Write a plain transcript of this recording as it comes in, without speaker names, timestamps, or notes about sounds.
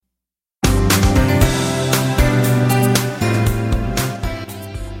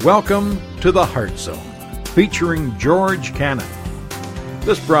Welcome to the Heart Zone, featuring George Cannon.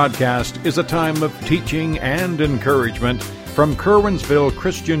 This broadcast is a time of teaching and encouragement from Curwensville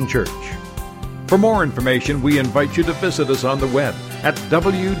Christian Church. For more information, we invite you to visit us on the web at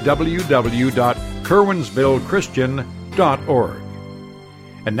www.curwensvillechristian.org.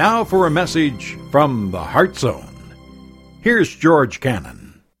 And now for a message from the Heart Zone. Here's George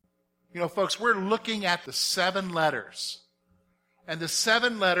Cannon. You know, folks, we're looking at the 7 letters. And the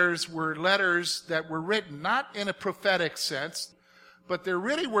 7 letters were letters that were written not in a prophetic sense, but there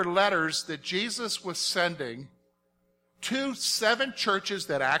really were letters that Jesus was sending to 7 churches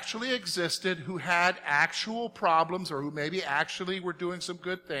that actually existed, who had actual problems or who maybe actually were doing some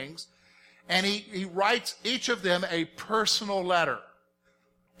good things. And he writes each of them a personal letter.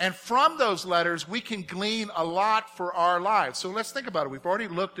 And from those letters, we can glean a lot for our lives. So let's think about it. We've already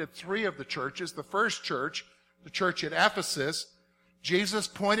looked at 3 of the churches. The first church, the church at Ephesus, Jesus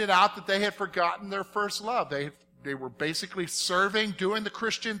pointed out that they had forgotten their first love. They were basically serving, doing the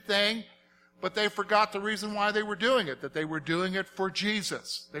Christian thing, but they forgot the reason why they were doing it, that they were doing it for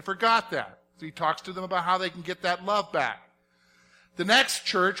Jesus. They forgot that. So he talks to them about how they can get that love back. The next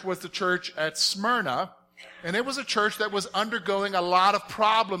church was the church at Smyrna, and it was a church that was undergoing a lot of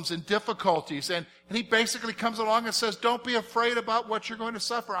problems and difficulties. And he basically comes along and says, don't be afraid about what you're going to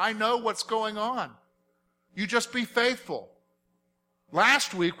suffer. I know what's going on. You just be faithful.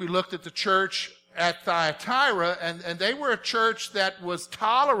 Last week, we looked at the church at Thyatira, and they were a church that was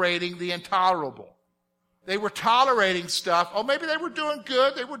tolerating the intolerable. They were tolerating stuff. Oh, maybe they were doing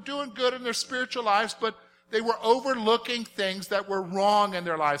good. They were doing good in their spiritual lives, but they were overlooking things that were wrong in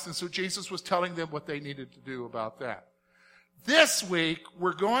their lives. And so Jesus was telling them what they needed to do about that. This week,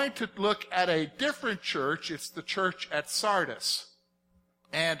 we're going to look at a different church. It's the church at Sardis.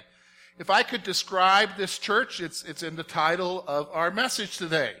 And if I could describe this church, it's in the title of our message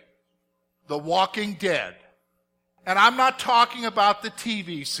today, The Walking Dead. And I'm not talking about the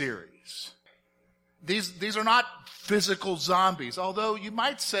TV series. These are not physical zombies, although you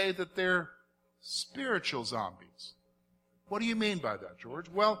might say that they're spiritual zombies. What do you mean by that, George?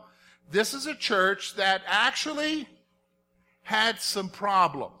 Well, this is a church that actually had some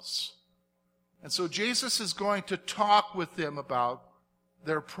problems. And so Jesus is going to talk with them about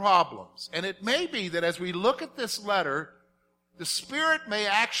their problems. And it may be that as we look at this letter, the Spirit may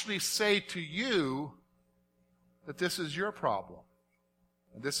actually say to you that this is your problem.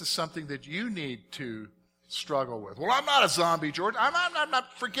 And this is something that you need to struggle with. Well, I'm not a zombie, George. I'm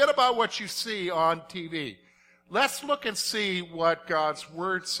not. Forget about what you see on TV. Let's look and see what God's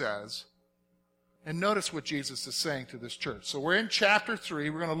Word says. And notice what Jesus is saying to this church. So we're in chapter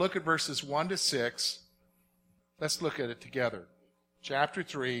 3. We're going to look at verses 1 to 6. Let's look at it together. Chapter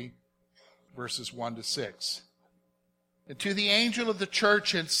 3, verses 1 to 6. And to the angel of the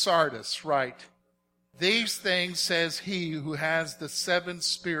church in Sardis write, these things says he who has the 7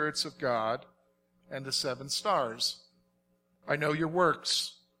 spirits of God and the 7 stars. I know your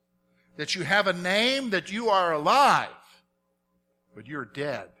works, that you have a name, that you are alive, but you're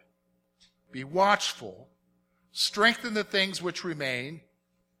dead. Be watchful, strengthen the things which remain,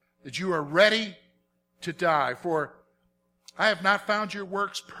 that you are ready to die. For I have not found your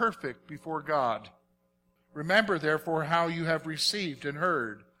works perfect before God. Remember, therefore, how you have received and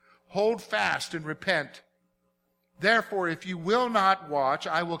heard. Hold fast and repent. Therefore, if you will not watch,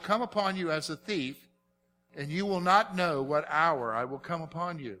 I will come upon you as a thief, and you will not know what hour I will come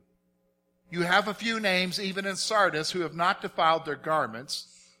upon you. You have a few names, even in Sardis, who have not defiled their garments,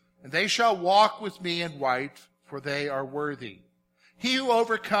 and they shall walk with me in white, for they are worthy. He who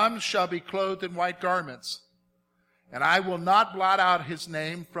overcomes shall be clothed in white garments. And I will not blot out his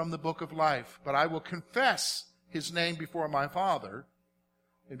name from the book of life, but I will confess his name before my Father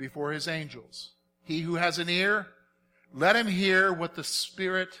and before his angels. He who has an ear, let him hear what the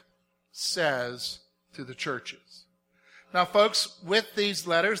Spirit says to the churches. Now, folks, with these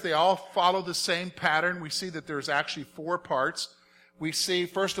letters, they all follow the same pattern. We see that there's actually 4 parts. We see,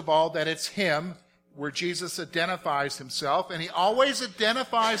 first of all, that it's him, where Jesus identifies himself, and he always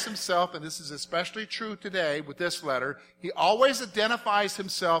identifies himself, and this is especially true today with this letter, he always identifies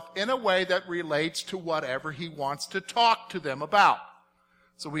himself in a way that relates to whatever he wants to talk to them about.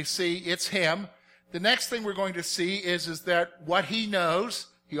 So we see it's him. The next thing we're going to see is that what he knows,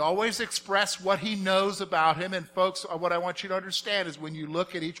 he always expresses what he knows about him, and folks, what I want you to understand is when you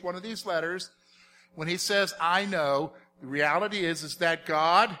look at each one of these letters, when he says, I know, the reality is that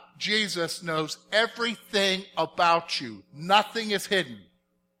God, Jesus, knows everything about you. Nothing is hidden.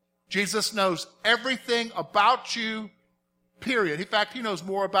 Jesus knows everything about you, period. In fact, he knows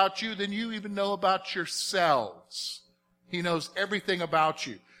more about you than you even know about yourselves. He knows everything about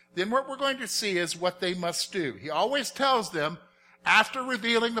you. then what we're going to see is what they must do. He always tells them, after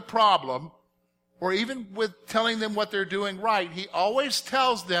revealing the problem, or even with telling them what they're doing right, he always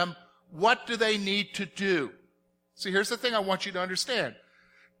tells them what do they need to do. See, here's the thing I want you to understand.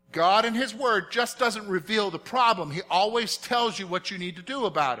 God in his word just doesn't reveal the problem. He always tells you what you need to do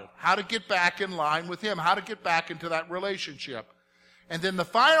about it, how to get back in line with him, how to get back into that relationship. And then the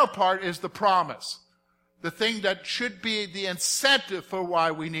final part is the promise, the thing that should be the incentive for why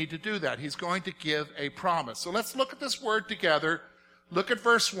we need to do that. He's going to give a promise. So let's look at this word together. Look at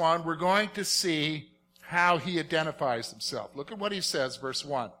verse 1. We're going to see how he identifies himself. Look at what he says, verse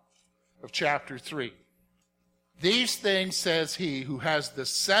 1 of chapter 3. These things says he who has the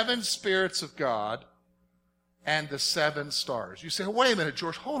 7 spirits of God and the 7 stars. You say, wait a minute,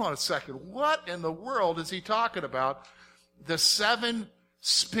 George, hold on a second. What in the world is he talking about? The 7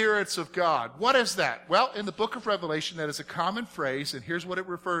 spirits of God. What is that? Well, in the book of Revelation, that is a common phrase, and here's what it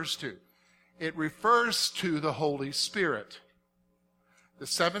refers to. It refers to the Holy Spirit. The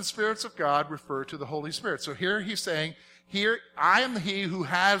 7 spirits of God refer to the Holy Spirit. So here he's saying, here, I am he who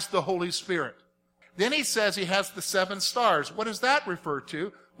has the Holy Spirit. Then he says he has the 7 stars. What does that refer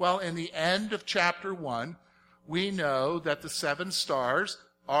to? Well, in the end of chapter 1, we know that the 7 stars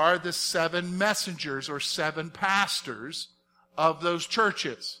are the 7 messengers or 7 pastors of those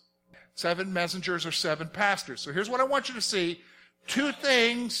churches. 7 messengers or 7 pastors. So here's what I want you to see. 2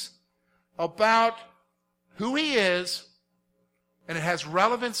 things about who he is, and it has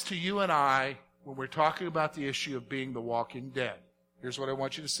relevance to you and I when we're talking about the issue of being the walking dead. Here's what I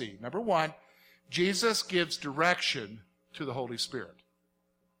want you to see. Number 1, Jesus gives direction to the Holy Spirit.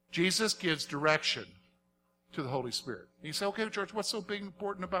 Jesus gives direction to the Holy Spirit. And you say, okay, George, what's so big and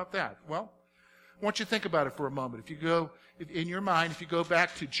important about that? Well, I want you to think about it for a moment. If you go, in your mind, if you go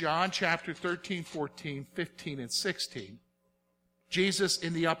back to John chapter 13, 14, 15, and 16, Jesus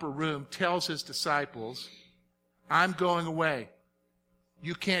in the upper room tells his disciples, I'm going away.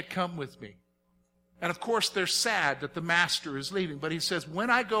 You can't come with me. And of course, they're sad that the master is leaving. But he says,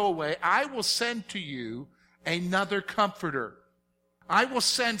 when I go away, I will send to you another comforter. I will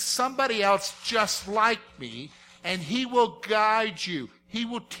send somebody else just like me, and he will guide you. He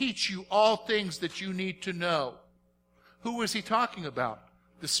will teach you all things that you need to know. Who is he talking about?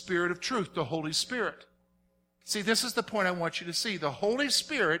 The Spirit of truth, the Holy Spirit. See, this is the point I want you to see. The Holy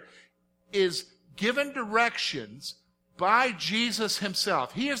Spirit is given directions by Jesus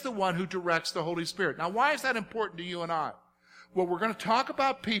himself. He is the one who directs the Holy Spirit. Now, why is that important to you and I? Well, we're going to talk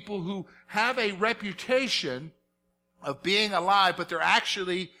about people who have a reputation of being alive, but they're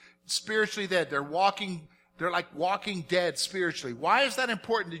actually spiritually dead. They're like walking dead spiritually. Why is that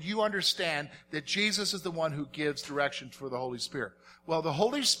important that you understand that Jesus is the one who gives direction for the Holy Spirit? Well, the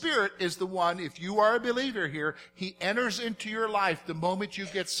Holy Spirit is the one, if you are a believer here, he enters into your life the moment you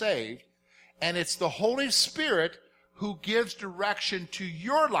get saved, and it's the Holy Spirit who gives direction to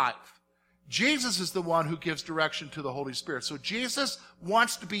your life. Jesus is the one who gives direction to the Holy Spirit. So Jesus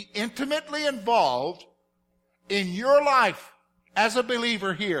wants to be intimately involved in your life as a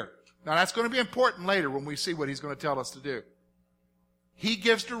believer here. Now that's going to be important later when we see what he's going to tell us to do. He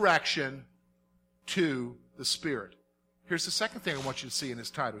gives direction to the Spirit. Here's the second thing I want you to see in his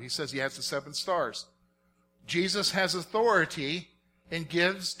title. He says he has the 7 stars. Jesus has authority and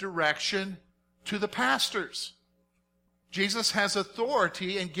gives direction to the pastors. Jesus has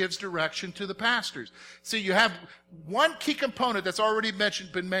authority and gives direction to the pastors. See, you have one key component that's already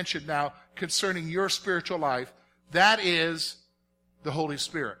been mentioned now concerning your spiritual life. That is the Holy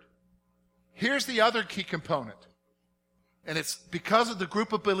Spirit. Here's the other key component. And it's because of the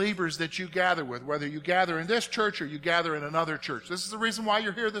group of believers that you gather with, whether you gather in this church or you gather in another church. This is the reason why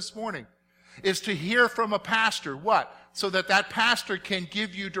you're here this morning, is to hear from a pastor. What? So that pastor can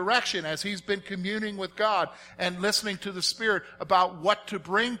give you direction as he's been communing with God and listening to the Spirit about what to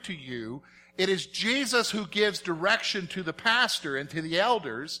bring to you. It is Jesus who gives direction to the pastor and to the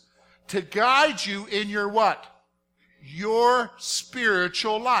elders to guide you in your what? Your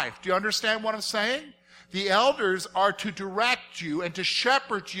spiritual life. Do you understand what I'm saying? The elders are to direct you and to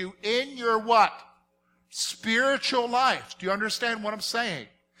shepherd you in your what? Spiritual life. Do you understand what I'm saying?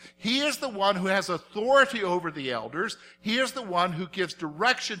 He is the one who has authority over the elders. He is the one who gives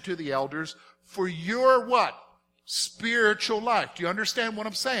direction to the elders for your what? Spiritual life. Do you understand what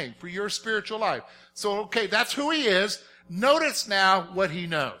I'm saying? For your spiritual life. So, okay, that's who he is. Notice now what he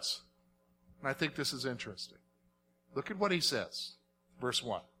knows. And I think this is interesting. Look at what he says. Verse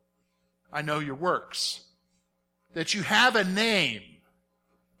 1. I know your works, that you have a name,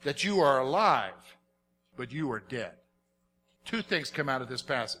 that you are alive, but you are dead. 2 things come out of this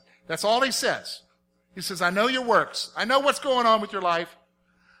passage. That's all he says. He says, I know your works. I know what's going on with your life.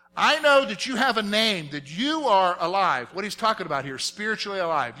 I know that you have a name, that you are alive. What he's talking about here, spiritually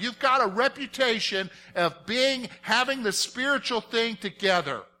alive. You've got a reputation of having the spiritual thing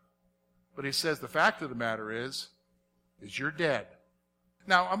together. But he says the fact of the matter is you're dead.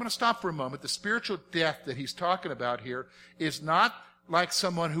 Now, I'm going to stop for a moment. The spiritual death that he's talking about here is not like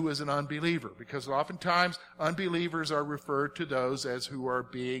someone who is an unbeliever, because oftentimes unbelievers are referred to those as who are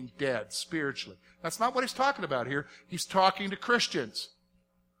being dead spiritually. That's not what he's talking about here. He's talking to Christians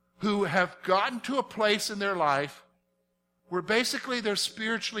who have gotten to a place in their life where basically they're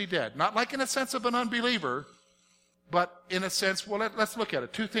spiritually dead. Not like in a sense of an unbeliever, but in a sense, well, let's look at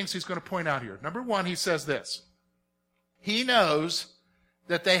it. Two things he's going to point out here. Number one, he says this. He knows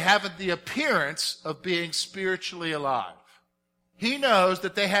that they have the appearance of being spiritually alive. He knows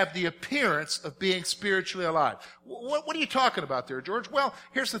that they have the appearance of being spiritually alive. What are you talking about there, George? Well,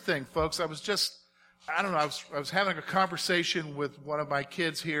 here's the thing, folks. I was having a conversation with one of my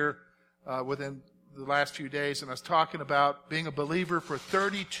kids here within the last few days, and I was talking about being a believer for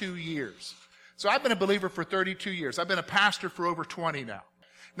 32 years. So I've been a believer for 32 years. I've been a pastor for over 20 now.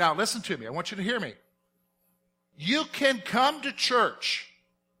 Now, listen to me. I want you to hear me. You can come to church,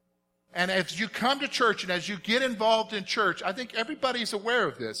 and as you come to church and as you get involved in church, I think everybody's aware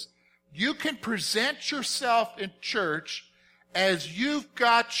of this. You can present yourself in church as you've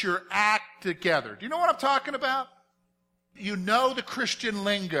got your act together. Do you know what I'm talking about? You know the Christian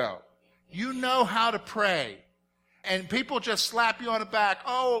lingo. You know how to pray. And people just slap you on the back.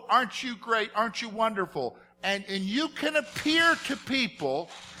 Oh, aren't you great? Aren't you wonderful? And you can appear to people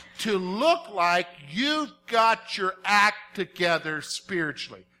to look like you've got your act together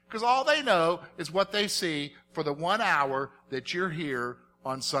spiritually. Because all they know is what they see for the 1 hour that you're here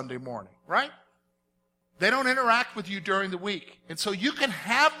on Sunday morning, right? They don't interact with you during the week. And so you can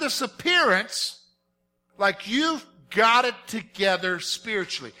have this appearance like you've got it together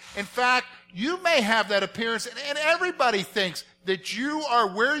spiritually. In fact, you may have that appearance, and everybody thinks that you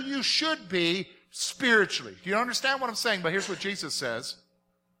are where you should be spiritually. Do you understand what I'm saying? But here's what Jesus says.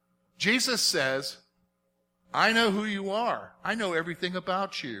 Jesus says, I know who you are. I know everything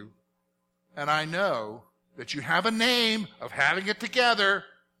about you. And I know that you have a name of having it together.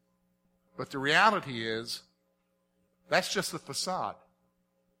 But the reality is, that's just the facade.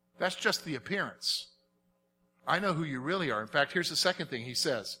 That's just the appearance. I know who you really are. In fact, here's the second thing he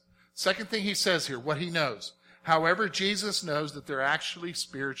says. Second thing he says here, what he knows. However, Jesus knows that they're actually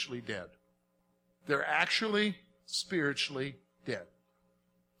spiritually dead. They're actually spiritually dead.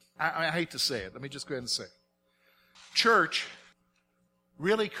 I hate to say it. Let me just go ahead and say it. Church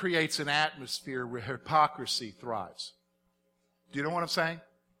really creates an atmosphere where hypocrisy thrives. Do you know what I'm saying?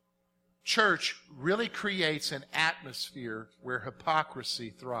 Church really creates an atmosphere where hypocrisy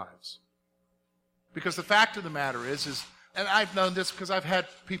thrives. Because the fact of the matter is, and I've known this because I've had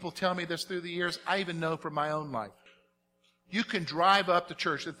people tell me this through the years, I even know from my own life. You can drive up to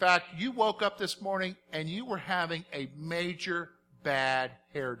church. In fact, you woke up this morning and you were having a major bad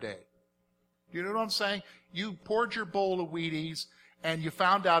hair day. You know what I'm saying? You poured your bowl of Wheaties and you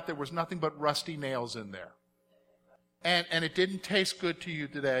found out there was nothing but rusty nails in there. And it didn't taste good to you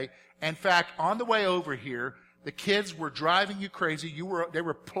today. In fact, on the way over here, the kids were driving you crazy. They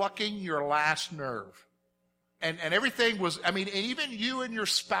were plucking your last nerve. And everything was, even you and your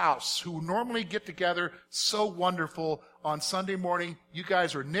spouse who normally get together so wonderful on Sunday morning, you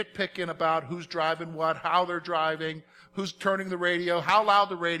guys are nitpicking about who's driving what, how they're driving, who's turning the radio, how loud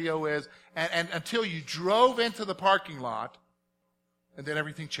the radio is, and until you drove into the parking lot, and then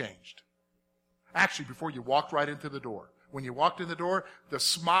everything changed. Actually, before you walked right into the door. When you walked in the door, the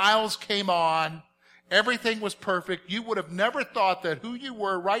smiles came on. Everything was perfect. You would have never thought that who you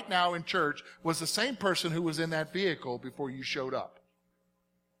were right now in church was the same person who was in that vehicle before you showed up.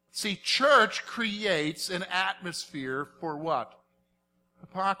 See, church creates an atmosphere for what?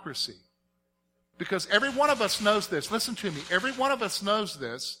 Hypocrisy. Because every one of us knows this. Listen to me. Every one of us knows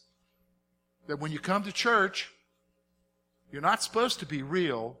this, that when you come to church, you're not supposed to be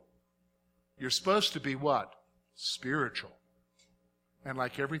real. You're supposed to be what? Spiritual. And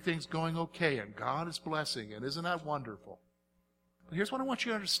like everything's going okay, and God is blessing, and isn't that wonderful? But here's what I want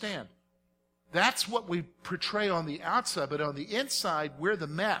you to understand. That's what we portray on the outside, but on the inside, we're the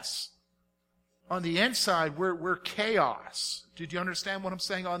mess. On the inside, we're chaos. Did you understand what I'm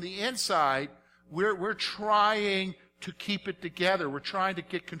saying? On the inside, we're trying to keep it together. We're trying to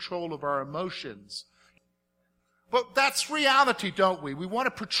get control of our emotions. But that's reality, don't we? We want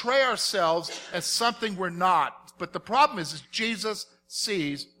to portray ourselves as something we're not. But the problem is Jesus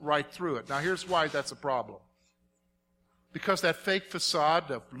sees right through it. Now, here's why that's a problem. Because that fake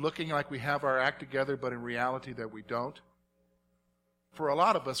facade of looking like we have our act together, but in reality that we don't. for a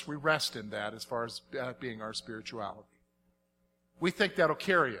lot of us, we rest in that as far as being our spirituality. We think that'll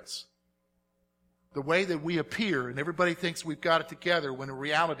carry us. The way that we appear, and everybody thinks we've got it together, when in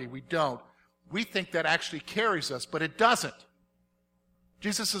reality we don't. We think that actually carries us, but it doesn't.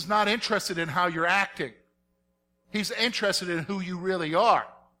 Jesus is not interested in how you're acting. He's interested in who you really are.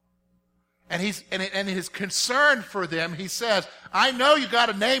 And his concern for them, he says, I know you got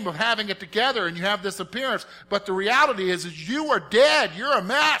a name of having it together and you have this appearance, but the reality is you are dead. You're a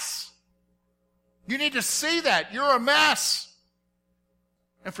mess. You need to see that. You're a mess.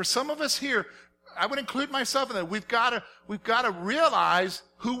 And for some of us here, I would include myself in that. We've got to realize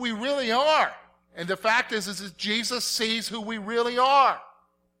who we really are. And the fact is that Jesus sees who we really are.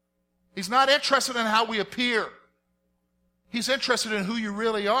 He's not interested in how we appear. He's interested in who you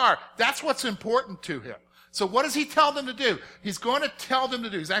really are. That's what's important to him. So what does he tell them to do? He's going to tell them to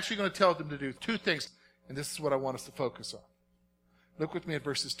do. He's actually going to tell them to do two things. And this is what I want us to focus on. Look with me at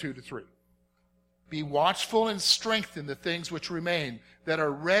verses 2 to 3. Be watchful and strengthen the things which remain that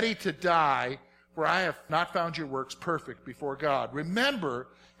are ready to die, for I have not found your works perfect before God. Remember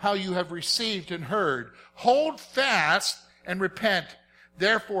how you have received and heard. Hold fast and repent.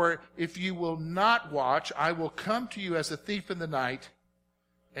 Therefore, if you will not watch, I will come to you as a thief in the night,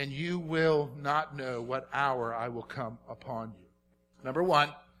 and you will not know what hour I will come upon you. Number one,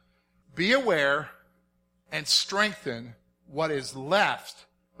 be aware and strengthen what is left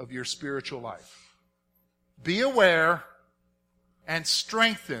of your spiritual life. Be aware and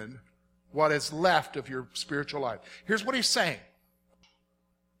strengthen what is left of your spiritual life. Here's what he's saying.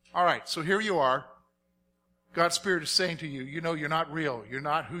 All right, so here you are. God's Spirit is saying to you, you know you're not real. You're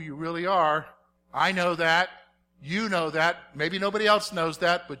not who you really are. I know that. You know that. Maybe nobody else knows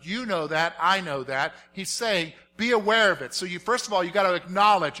that, but you know that. I know that. He's saying, be aware of it. So first of all, you got to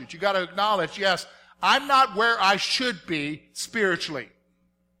acknowledge it. You got to acknowledge, yes, I'm not where I should be spiritually.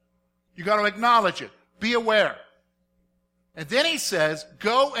 You got to acknowledge it. Be aware. And then he says,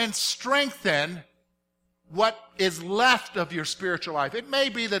 go and strengthen what is left of your spiritual life. It may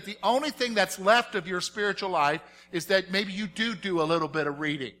be that the only thing that's left of your spiritual life is that maybe you do a little bit of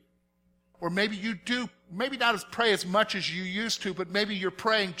reading. Or maybe you do, maybe not pray as much as you used to, but maybe you're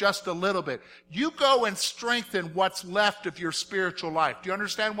praying just a little bit. You go and strengthen what's left of your spiritual life. Do you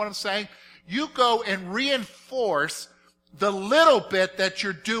understand what I'm saying? You go and reinforce the little bit that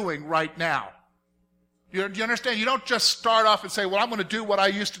you're doing right now. Do you understand? You don't just start off and say, well, I'm going to do what I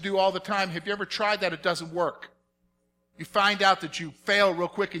used to do all the time. Have you ever tried that? It doesn't work. You find out that you fail real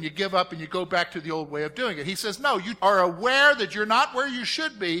quick and you give up and you go back to the old way of doing it. He says, no, you are aware that you're not where you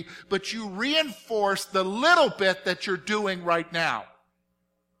should be, but you reinforce the little bit that you're doing right now.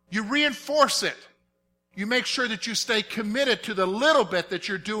 You reinforce it. You make sure that you stay committed to the little bit that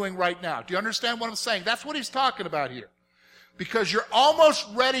you're doing right now. Do you understand what I'm saying? That's what he's talking about here. Because you're almost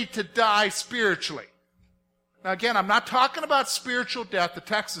ready to die spiritually. Now again, I'm not talking about spiritual death. The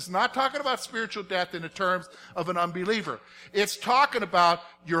text is not talking about spiritual death in the terms of an unbeliever. It's talking about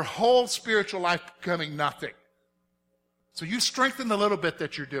your whole spiritual life becoming nothing. So you strengthen the little bit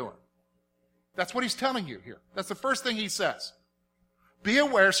that you're doing. That's what he's telling you here. That's the first thing he says. Be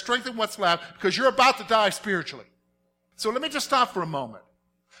aware, strengthen what's left, because you're about to die spiritually. So let me just stop for a moment.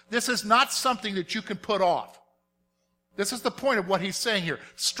 This is not something that you can put off. This is the point of what he's saying here.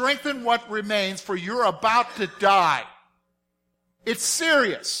 Strengthen what remains, for you're about to die. It's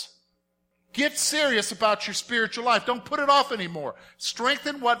serious. Get serious about your spiritual life. Don't put it off anymore.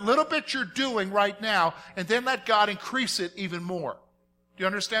 Strengthen what little bit you're doing right now, and then let God increase it even more. Do you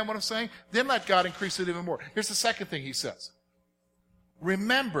understand what I'm saying? Then let God increase it even more. Here's the second thing he says.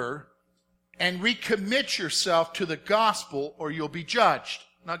 Remember and recommit yourself to the gospel, or you'll be judged.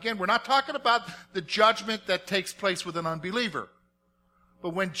 Now again, we're not talking about the judgment that takes place with an unbeliever.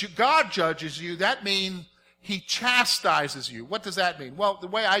 But when God judges you, that means he chastises you. What does that mean? Well, the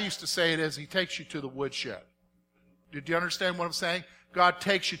way I used to say it is he takes you to the woodshed. Did you understand what I'm saying? God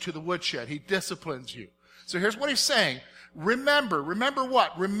takes you to the woodshed. He disciplines you. So here's what he's saying. Remember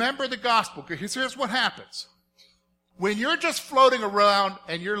what? Remember the gospel. Here's what happens. When you're just floating around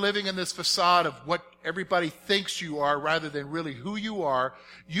and you're living in this facade of what everybody thinks you are rather than really who you are,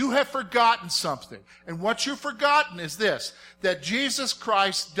 you have forgotten something. And what you've forgotten is this, that Jesus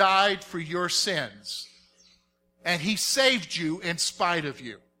Christ died for your sins. And he saved you in spite of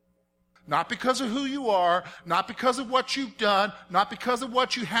you. Not because of who you are, not because of what you've done, not because of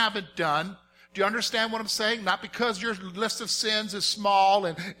what you haven't done. Do you understand what I'm saying? Not because your list of sins is small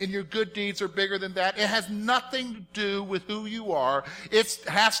and your good deeds are bigger than that. It has nothing to do with who you are. It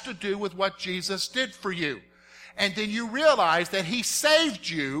has to do with what Jesus did for you. And then you realize that he saved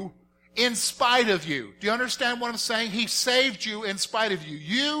you in spite of you. Do you understand what I'm saying? He saved you in spite of you.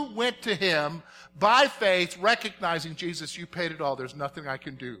 You went to him by faith, recognizing, Jesus, you paid it all. There's nothing I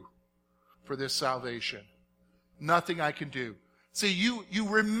can do for this salvation. Nothing I can do. See, you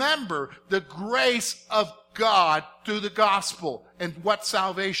remember the grace of God through the gospel and what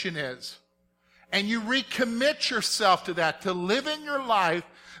salvation is. And you recommit yourself to that, to living your life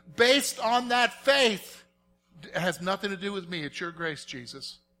based on that faith. It has nothing to do with me. It's your grace,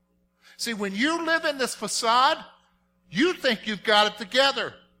 Jesus. See, when you live in this facade, you think you've got it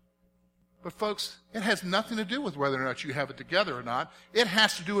together. But folks, it has nothing to do with whether or not you have it together or not. It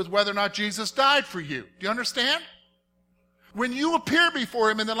has to do with whether or not Jesus died for you. Do you understand? When you appear before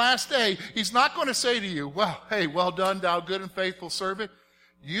him in the last day, he's not going to say to you, well, hey, well done, thou good and faithful servant.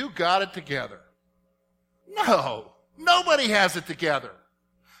 You got it together. No, nobody has it together.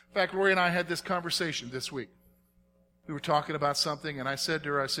 In fact, Lori and I had this conversation this week. We were talking about something, and I said to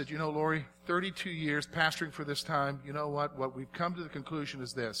her, you know, Lori, 32 years pastoring for this time, you know what? What we've come to the conclusion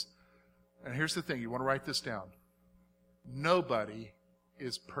is this. And here's the thing. You want to write this down. Nobody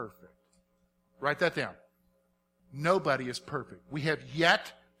is perfect. Write that down. Nobody is perfect. We have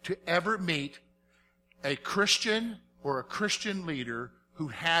yet to ever meet a Christian or a Christian leader who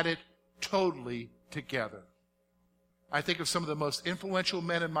had it totally together. I think of some of the most influential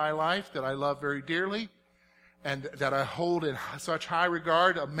men in my life that I love very dearly and that I hold in such high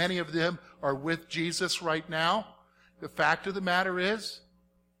regard. Many of them are with Jesus right now. The fact of the matter is,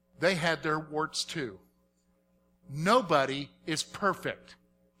 they had their warts too. Nobody is perfect.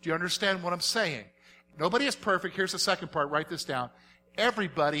 Do you understand what I'm saying? Nobody is perfect. Here's the second part. Write this down.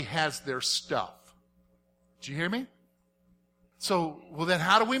 Everybody has their stuff. Do you hear me? So, well then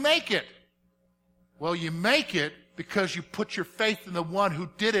how do we make it? Well, you make it because you put your faith in the one who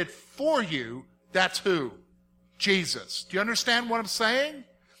did it for you. That's who? Jesus. Do you understand what I'm saying?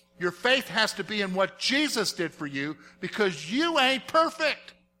 Your faith has to be in what Jesus did for you because you ain't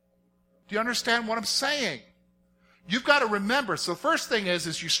perfect. Do you understand what I'm saying? You've got to remember. So the first thing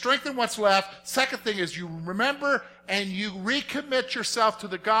is you strengthen what's left. Second thing is you remember and you recommit yourself to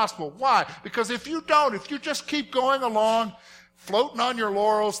the gospel. Why? Because if you don't, if you just keep going along, floating on your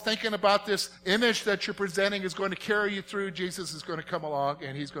laurels, thinking about this image that you're presenting is going to carry you through, Jesus is going to come along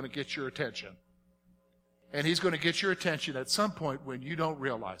and he's going to get your attention. And he's going to get your attention at some point when you don't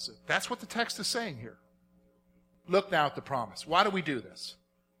realize it. That's what the text is saying here. Look now at the promise. Why do we do this?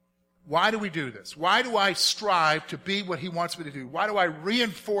 Why do we do this? Why do I strive to be what he wants me to do? Why do I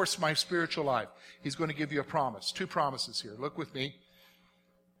reinforce my spiritual life? He's going to give you a promise. Two promises here. Look with me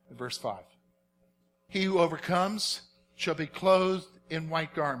in verse 5. He who overcomes shall be clothed in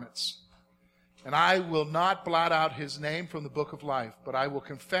white garments. And I will not blot out his name from the book of life, but I will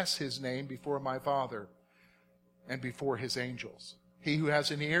confess his name before my Father and before his angels. He who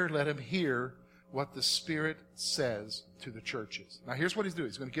has an ear, let him hear what the Spirit says to the churches. Now here's what he's doing.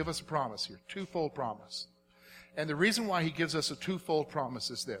 He's going to give us a promise here. Twofold promise. And the reason why he gives us a twofold promise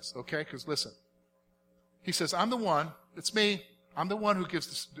is this, okay? Because listen. He says, I'm the one, it's me, I'm the one who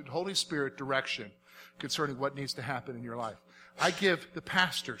gives the Holy Spirit direction concerning what needs to happen in your life. I give the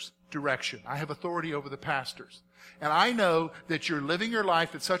pastors direction. I have authority over the pastors. And I know that you're living your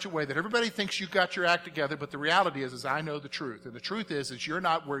life in such a way that everybody thinks you got your act together, but the reality is I know the truth. And the truth is you're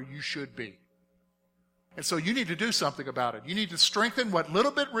not where you should be. And so you need to do something about it. You need to strengthen what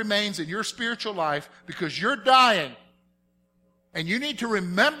little bit remains in your spiritual life because you're dying. And you need to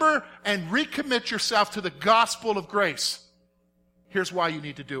remember and recommit yourself to the gospel of grace. Here's why you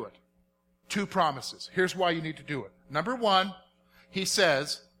need to do it. Two promises. Here's why you need to do it. Number one, he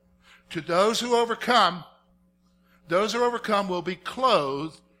says, to those who overcome will be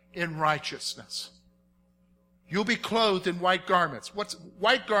clothed in righteousness. You'll be clothed in white garments. What's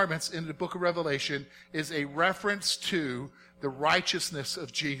white garments in the book of Revelation is a reference to the righteousness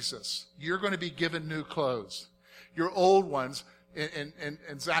of Jesus. You're going to be given new clothes. Your old ones,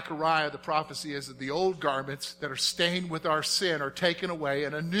 in Zechariah, the prophecy is that the old garments that are stained with our sin are taken away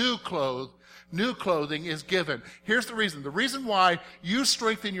and a new clothing is given. Here's the reason. The reason why you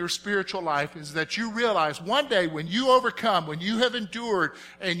strengthen your spiritual life is that you realize one day when you overcome, when you have endured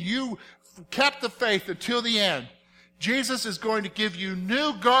and you kept the faith until the end, Jesus is going to give you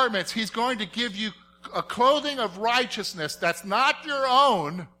new garments. He's going to give you a clothing of righteousness that's not your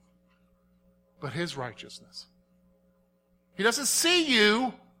own, but his righteousness. He doesn't see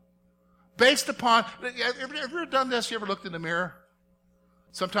you based upon... Have you ever done this? You ever looked in the mirror?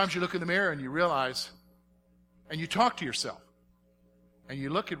 Sometimes you look in the mirror and you realize, and you talk to yourself, and you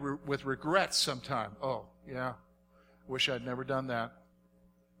look at with regrets sometime. Oh, yeah, wish I'd never done that.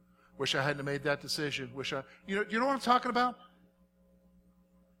 Wish I hadn't made that decision. You know what I'm talking about?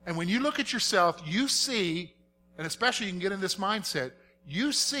 And when you look at yourself, you see, and especially you can get in this mindset,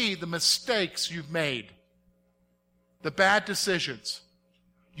 you see the mistakes you've made, the bad decisions.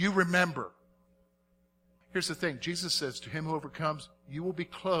 You remember. Here's the thing. Jesus says, to him who overcomes, you will be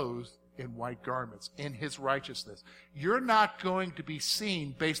clothed in white garments, in his righteousness. You're not going to be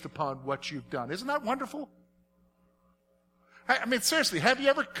seen based upon what you've done. Isn't that wonderful? I mean, seriously, have you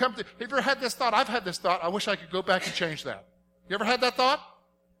ever had this thought? I've had this thought. I wish I could go back and change that. You ever had that thought?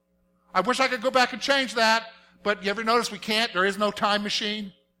 I wish I could go back and change that, but you ever notice we can't? There is no time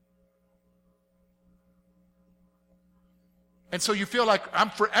machine. And so you feel like I'm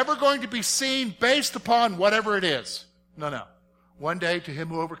forever going to be seen based upon whatever it is. No. One day, to him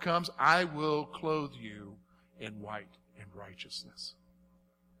who overcomes, I will clothe you in white in righteousness.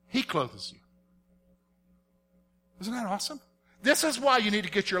 He clothes you. Isn't that awesome? This is why you need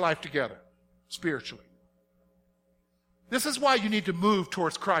to get your life together spiritually. This is why you need to move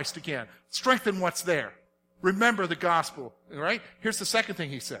towards Christ again. Strengthen what's there. Remember the gospel. All right? Here's the second thing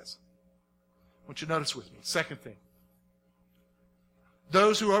he says. I want you to notice with me. Second thing.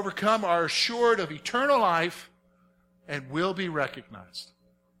 Those who overcome are assured of eternal life and will be recognized.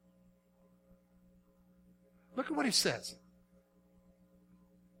 Look at what he says.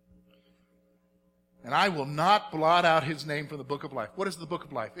 And I will not blot out his name from the book of life. What is the book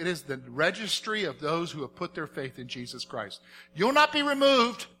of life? It is the registry of those who have put their faith in Jesus Christ. You'll not be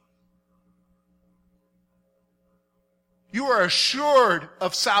removed. You are assured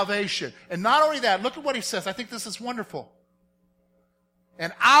of salvation. And not only that, look at what he says. I think this is wonderful.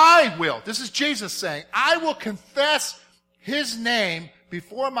 And I will, this is Jesus saying, I will confess his name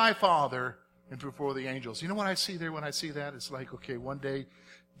before my Father and before the angels. You know what I see there when I see that? It's like, okay, one day,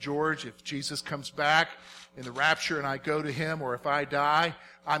 George, if Jesus comes back in the rapture and I go to him, or if I die,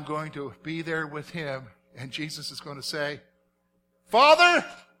 I'm going to be there with him. And Jesus is going to say, Father,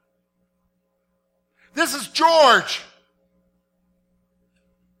 this is George.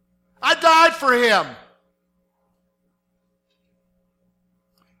 I died for him.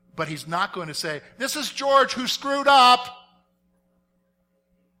 But he's not going to say, this is George who screwed up.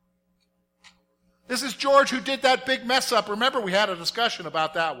 This is George who did that big mess up. Remember, we had a discussion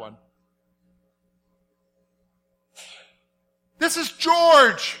about that one. This is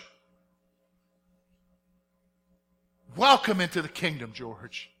George. Welcome into the kingdom,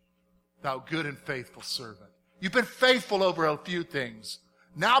 George, thou good and faithful servant. You've been faithful over a few things.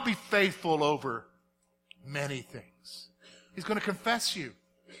 Now be faithful over many things. He's going to confess you.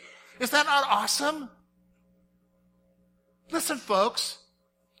 Is that not awesome? Listen, folks.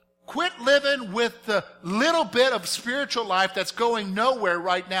 Quit living with the little bit of spiritual life that's going nowhere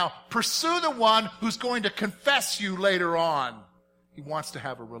right now. Pursue the one who's going to confess you later on. He wants to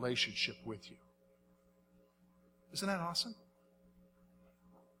have a relationship with you. Isn't that awesome?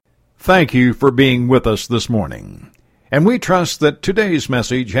 Thank you for being with us this morning. And we trust that today's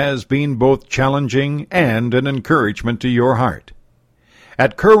message has been both challenging and an encouragement to your heart.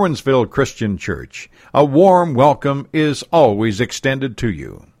 At Curwensville Christian Church, a warm welcome is always extended to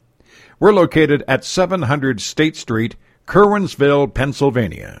you. We're located at 700 State Street, Curwensville,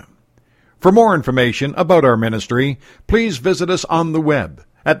 Pennsylvania. For more information about our ministry, please visit us on the web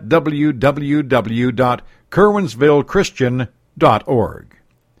at www.curwensvillechristian.org.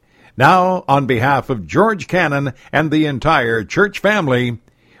 Now, on behalf of George Cannon and the entire church family,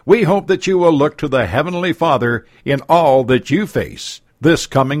 we hope that you will look to the Heavenly Father in all that you face this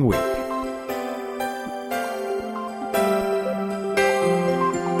coming week.